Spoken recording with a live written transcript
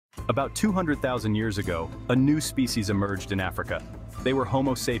About 200,000 years ago, a new species emerged in Africa. They were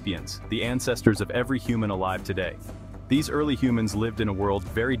Homo sapiens, the ancestors of every human alive today. These early humans lived in a world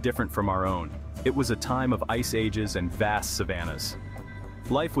very different from our own. It was a time of ice ages and vast savannas.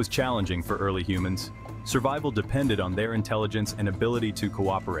 Life was challenging for early humans. Survival depended on their intelligence and ability to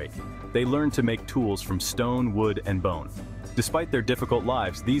cooperate. They learned to make tools from stone, wood, and bone. Despite their difficult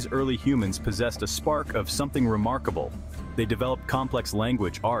lives, these early humans possessed a spark of something remarkable. They developed complex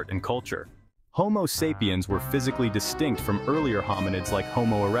language, art, and culture. Homo sapiens were physically distinct from earlier hominids like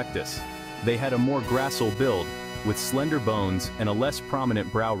Homo erectus. They had a more gracile build, with slender bones and a less prominent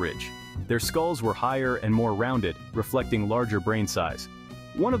brow ridge. Their skulls were higher and more rounded, reflecting larger brain size.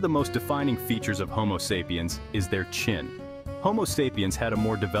 One of the most defining features of Homo sapiens is their chin. Homo sapiens had a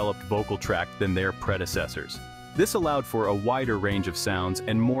more developed vocal tract than their predecessors. This allowed for a wider range of sounds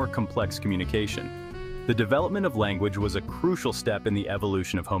and more complex communication. The development of language was a crucial step in the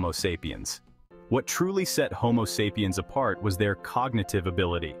evolution of Homo sapiens. What truly set Homo sapiens apart was their cognitive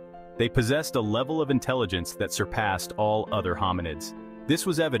ability. They possessed a level of intelligence that surpassed all other hominids. This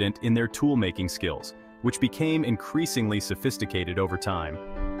was evident in their tool-making skills, which became increasingly sophisticated over time.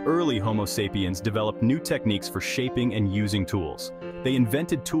 Early Homo sapiens developed new techniques for shaping and using tools. They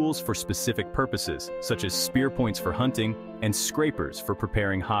invented tools for specific purposes, such as spear points for hunting and scrapers for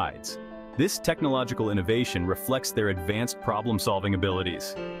preparing hides. This technological innovation reflects their advanced problem-solving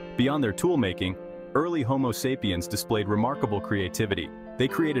abilities. Beyond their tool-making, early Homo sapiens displayed remarkable creativity. They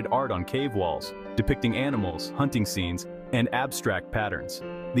created art on cave walls, depicting animals, hunting scenes, and abstract patterns.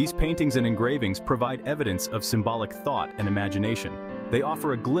 These paintings and engravings provide evidence of symbolic thought and imagination. They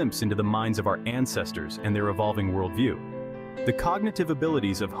offer a glimpse into the minds of our ancestors and their evolving worldview. The cognitive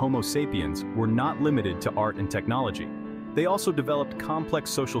abilities of Homo sapiens were not limited to art and technology. They also developed complex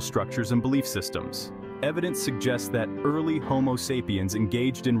social structures and belief systems. Evidence suggests that early Homo sapiens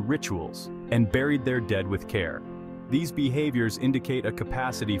engaged in rituals and buried their dead with care. These behaviors indicate a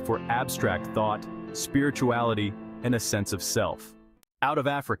capacity for abstract thought, spirituality, and a sense of self. Out of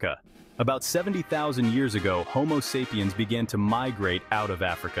Africa. About 70,000 years ago, Homo sapiens began to migrate out of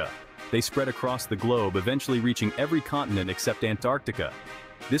Africa. They spread across the globe, eventually reaching every continent except Antarctica.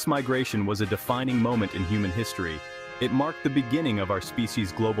 This migration was a defining moment in human history. It marked the beginning of our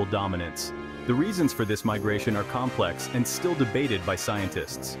species' global dominance. The reasons for this migration are complex and still debated by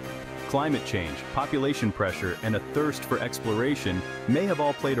scientists. Climate change, population pressure, and a thirst for exploration may have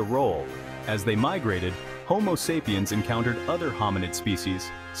all played a role. As they migrated, Homo sapiens encountered other hominid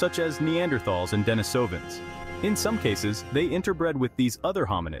species, such as Neanderthals and Denisovans. In some cases, they interbred with these other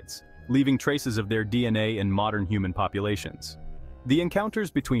hominids, leaving traces of their DNA in modern human populations. The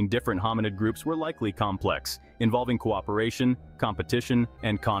encounters between different hominid groups were likely complex, involving cooperation, competition,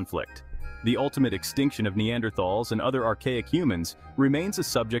 and conflict. The ultimate extinction of Neanderthals and other archaic humans remains a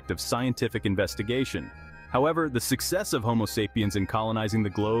subject of scientific investigation. However, the success of Homo sapiens in colonizing the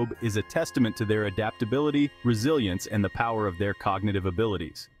globe is a testament to their adaptability, resilience, and the power of their cognitive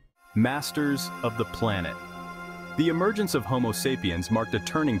abilities. Masters of the planet. The emergence of Homo sapiens marked a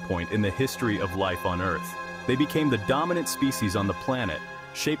turning point in the history of life on Earth. They became the dominant species on the planet,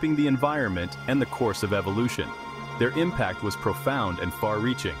 shaping the environment and the course of evolution. Their impact was profound and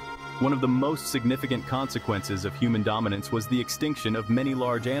far-reaching. One of the most significant consequences of human dominance was the extinction of many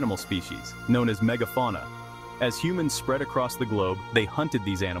large animal species, known as megafauna. As humans spread across the globe, they hunted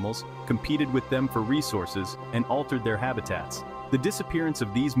these animals, competed with them for resources, and altered their habitats. The disappearance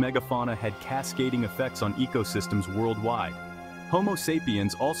of these megafauna had cascading effects on ecosystems worldwide. Homo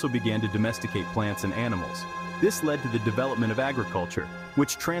sapiens also began to domesticate plants and animals. This led to the development of agriculture,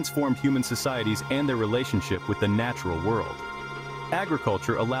 which transformed human societies and their relationship with the natural world.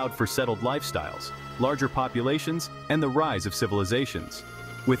 Agriculture allowed for settled lifestyles, larger populations, and the rise of civilizations.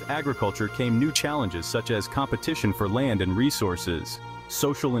 With agriculture came new challenges such as competition for land and resources,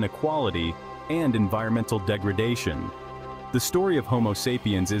 social inequality, and environmental degradation. The story of Homo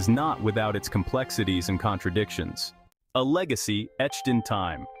sapiens is not without its complexities and contradictions. A legacy etched in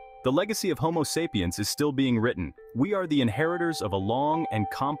time. The legacy of Homo sapiens is still being written. We are the inheritors of a long and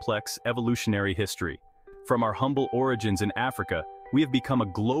complex evolutionary history. From our humble origins in Africa, we have become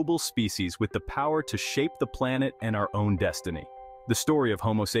a global species with the power to shape the planet and our own destiny. The story of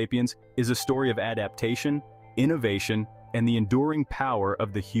Homo sapiens is a story of adaptation, innovation, and the enduring power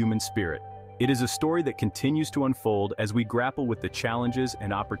of the human spirit. It is a story that continues to unfold as we grapple with the challenges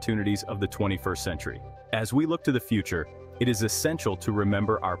and opportunities of the 21st century. As we look to the future, it is essential to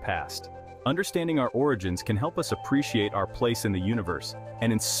remember our past. Understanding our origins can help us appreciate our place in the universe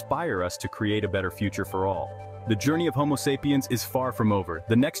and inspire us to create a better future for all. The journey of Homo sapiens is far from over.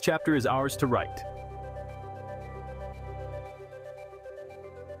 The next chapter is ours to write.